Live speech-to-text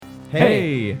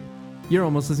Hey! You're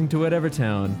almost listening to Whatever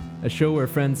Town, a show where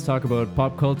friends talk about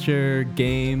pop culture,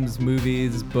 games,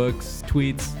 movies, books,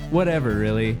 tweets, whatever,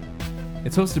 really.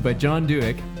 It's hosted by John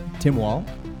Dewick, Tim Wall,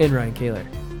 and Ryan Kaler.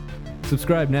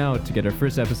 Subscribe now to get our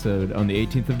first episode on the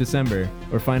 18th of December,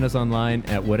 or find us online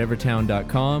at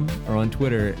whatevertown.com or on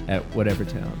Twitter at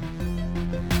whatevertown.